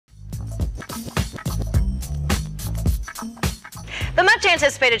The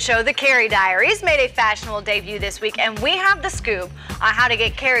much-anticipated show, The Carrie Diaries, made a fashionable debut this week, and we have the scoop on how to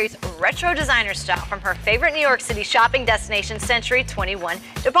get Carrie's retro designer style from her favorite New York City shopping destination, Century 21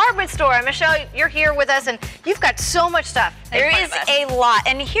 department store. Michelle, you're here with us, and you've got so much stuff. There is a lot,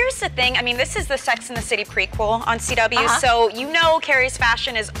 and here's the thing. I mean, this is the Sex and the City prequel on CW, so you know Carrie's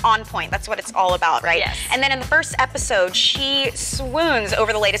fashion is on point. That's what it's all about, right? Yes. And then in the first episode, she swoons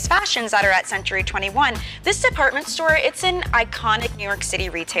over the latest fashions that are at Century 21. This department store, it's an iconic New York City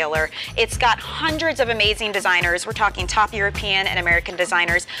retailer. It's got hundreds of amazing designers. We're talking top European and American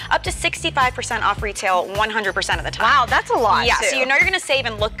designers, up to 65% off retail 100% of the time. Wow, that's a lot. Yeah, too. so you know you're gonna save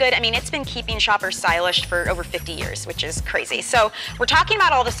and look good. I mean, it's been keeping shoppers stylish for over 50 years, which is crazy. So we're talking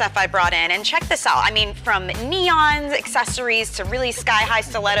about all the stuff I brought in, and check this out. I mean, from neons, accessories, to really sky-high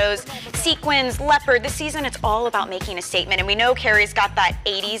stilettos, sequins, leopard. This season, it's all about making a statement, and we know Carrie's got that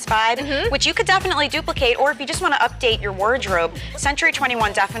 80s vibe, which you could definitely duplicate, or if you just want to update your wardrobe, Century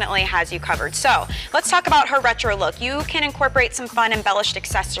 21 definitely has you covered. So let's talk about her retro look. You can incorporate some fun embellished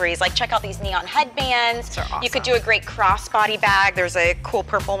accessories, like check out these neon headbands. Awesome. You could do a great crossbody bag. There's a cool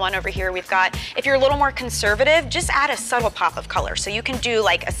purple one over here we've got. If you're a little more conservative, just add a subtle pop of color. So you can do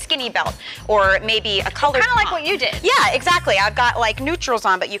like a skinny belt, or maybe a color. Kind of like what you did. Yeah, exactly. I've got like neutrals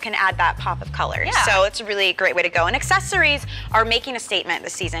on, but you can add that pop of color. Yeah. So it's a really great way to go. And accessories are making a statement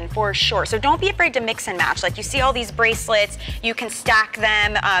this season for sure. So don't be afraid to mix and match. Like you see all these bracelets, you can stack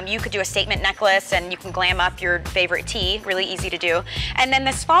them. You could do a statement necklace, and you can glam up your favorite tee. Really easy to do. And then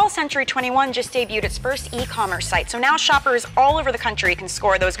this fall, Century 21 just debuted its first e-commerce site. So now shoppers all over the country can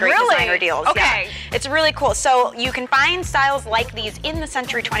score those great designer deals. Okay. Yeah. It's really cool. So you can find styles like these in the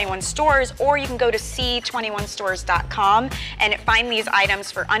Century 21 stores, or you can go to c21stores.com and find these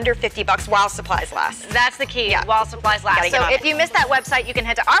items for under $50 while supplies last. That's the key, while supplies last. So if you missed that website, you can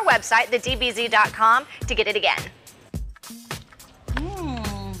head to our website, thedbz.com, to get it again.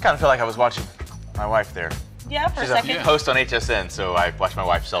 Kind of feel like I was watching my wife there. Yeah, for She's a second. a host on HSN, so I watch my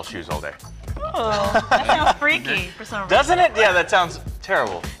wife sell shoes all day. Oh, that sounds freaky for some reason. Doesn't it? Yeah, that sounds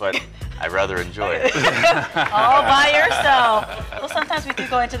terrible, but I rather enjoy it. All by yourself. Well, sometimes we do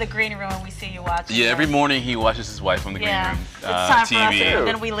go into the green room and we see you watching. Yeah, every morning he watches his wife on the green room. It's time for us, TV. and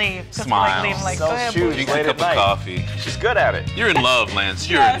then we leave. Smiles. We're like, leave, like, Sells go ahead, shoes. boo. Drinks a cup of coffee. She's good at it. You're in love, Lance.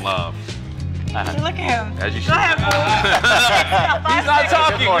 You're in love. Look at him. As you Go should. ahead, boo. He's not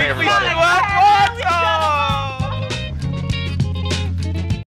talking. Good morning, everybody. What?